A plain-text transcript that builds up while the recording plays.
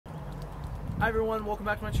Hi everyone, welcome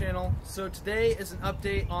back to my channel. So today is an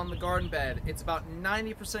update on the garden bed. It's about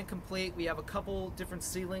 90% complete. We have a couple different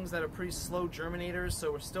seedlings that are pretty slow germinators,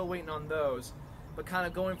 so we're still waiting on those. But kind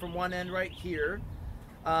of going from one end right here,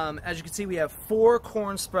 as you can see, we have 4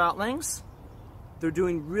 corn sproutlings. They're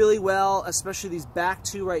doing really well, especially these back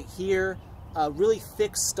 2 right here. Really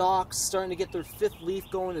thick stalks, starting to get their 5th leaf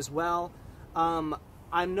going as well.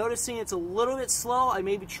 I'm noticing it's a little bit slow. I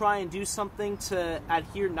maybe try and do something to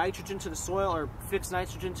adhere nitrogen to the soil or fix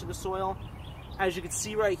nitrogen to the soil. As you can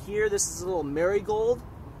see right here, this is a little marigold.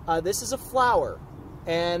 This is a flower,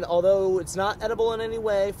 and although it's not edible in any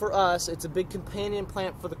way for us, it's a big companion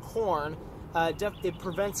plant for the corn. It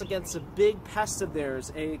prevents against a big pest of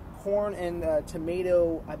theirs, a corn and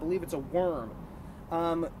tomato, I believe it's a worm.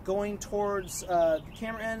 Going towards the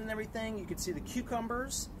camera end and everything, you can see the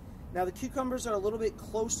cucumbers. Now the cucumbers are a little bit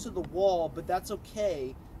close to the wall, but that's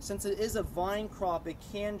okay. Since it is a vine crop, it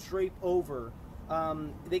can drape over.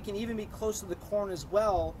 They can even be close to the corn as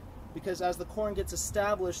well, because as the corn gets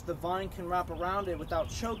established, the vine can wrap around it without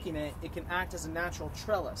choking it. It can act as a natural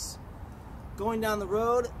trellis. Going down the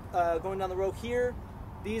road here,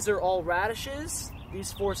 these are all radishes,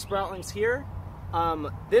 these 4 sproutlings here.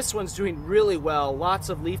 This one's doing really well, lots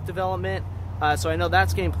of leaf development, so I know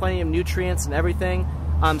that's getting plenty of nutrients and everything.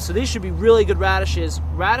 So these should be really good radishes.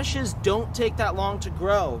 Radishes don't take that long to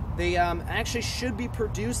grow. They actually should be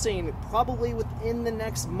producing probably within the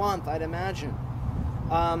next month, I'd imagine.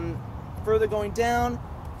 Further going down,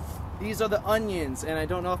 these are the onions, and I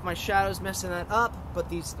don't know if my shadow's messing that up, but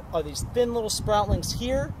these are these thin little sproutlings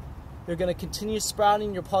here. They're going to continue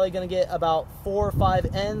sprouting. You're probably going to get about 4 or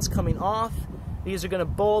 5 ends coming off. These are going to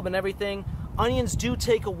bulb and everything. Onions do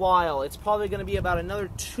take a while. It's probably going to be about another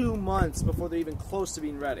 2 months before they're even close to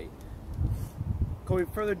being ready. Going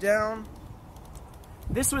further down,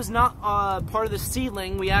 this was not part of the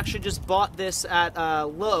seedling. We actually just bought this at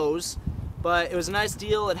Lowe's, but it was a nice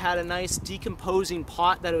deal. It had a nice decomposing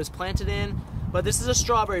pot that it was planted in. But this is a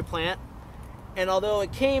strawberry plant, and although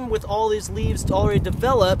it came with all these leaves already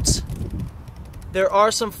developed, there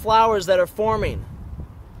are some flowers that are forming.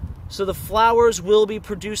 So the flowers will be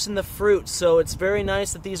producing the fruit, so it's very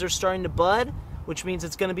nice that these are starting to bud, which means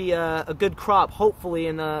it's going to be a good crop, hopefully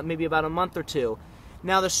in maybe about a month or 2.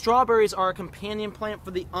 Now the strawberries are a companion plant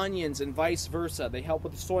for the onions and vice versa. They help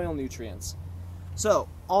with the soil nutrients. So,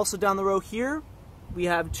 also down the row here, we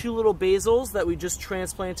have 2 little basils that we just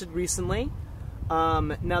transplanted recently.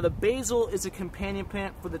 Now the basil is a companion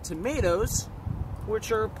plant for the tomatoes,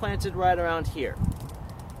 which are planted right around here.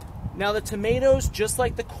 Now the tomatoes, just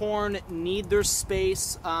like the corn, need their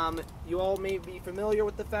space. You all may be familiar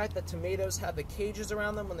with the fact that tomatoes have the cages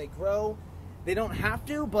around them when they grow. They don't have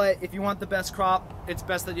to, but if you want the best crop, it's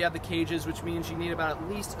best that you have the cages, which means you need about at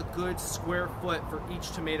least a good square foot for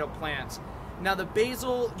each tomato plant. Now the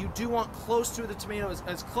basil, you do want close to the tomatoes,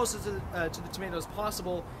 as close to the tomato as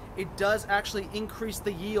possible. It does actually increase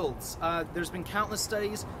the yields. There's been countless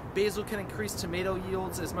studies. Basil can increase tomato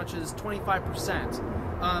yields as much as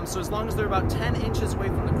 25%. So as long as they're about 10 inches away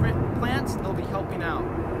from the plant, they'll be helping out.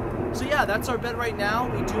 So yeah, that's our bed right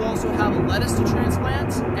now. We do also have a lettuce to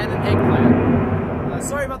transplant and an eggplant.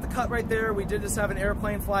 Sorry about the cut right there. We did just have an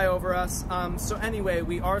airplane fly over us. So anyway,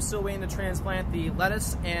 we are still waiting to transplant the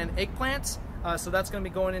lettuce and eggplant. So that's going to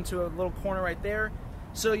be going into a little corner right there.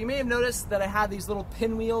 So you may have noticed that I had these little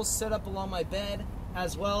pinwheels set up along my bed,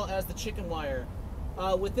 as well as the chicken wire.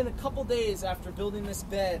 Within a couple days after building this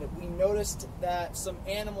bed, we noticed that some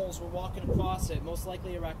animals were walking across it, most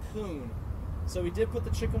likely a raccoon. So we did put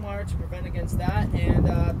the chicken wire to prevent against that, and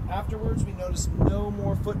afterwards we noticed no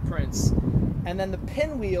more footprints. And then the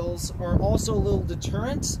pinwheels are also a little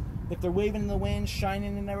deterrent. If they're waving in the wind,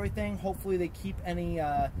 shining and everything, hopefully they keep any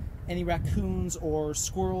raccoons or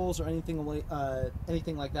squirrels or anything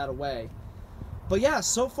like that away. But yeah,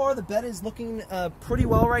 so far the bed is looking pretty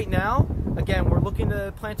well right now. Again, we're looking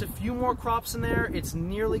to plant a few more crops in there. It's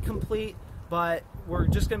nearly complete, but we're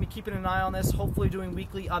just going to be keeping an eye on this, hopefully doing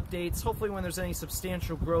weekly updates, hopefully when there's any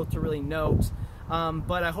substantial growth to really note.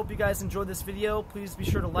 But I hope you guys enjoyed this video. Please be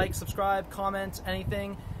sure to like, subscribe, comment,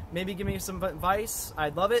 anything. Maybe give me some advice.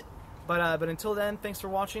 I'd love it. But until then, thanks for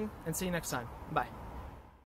watching, and see you next time. Bye.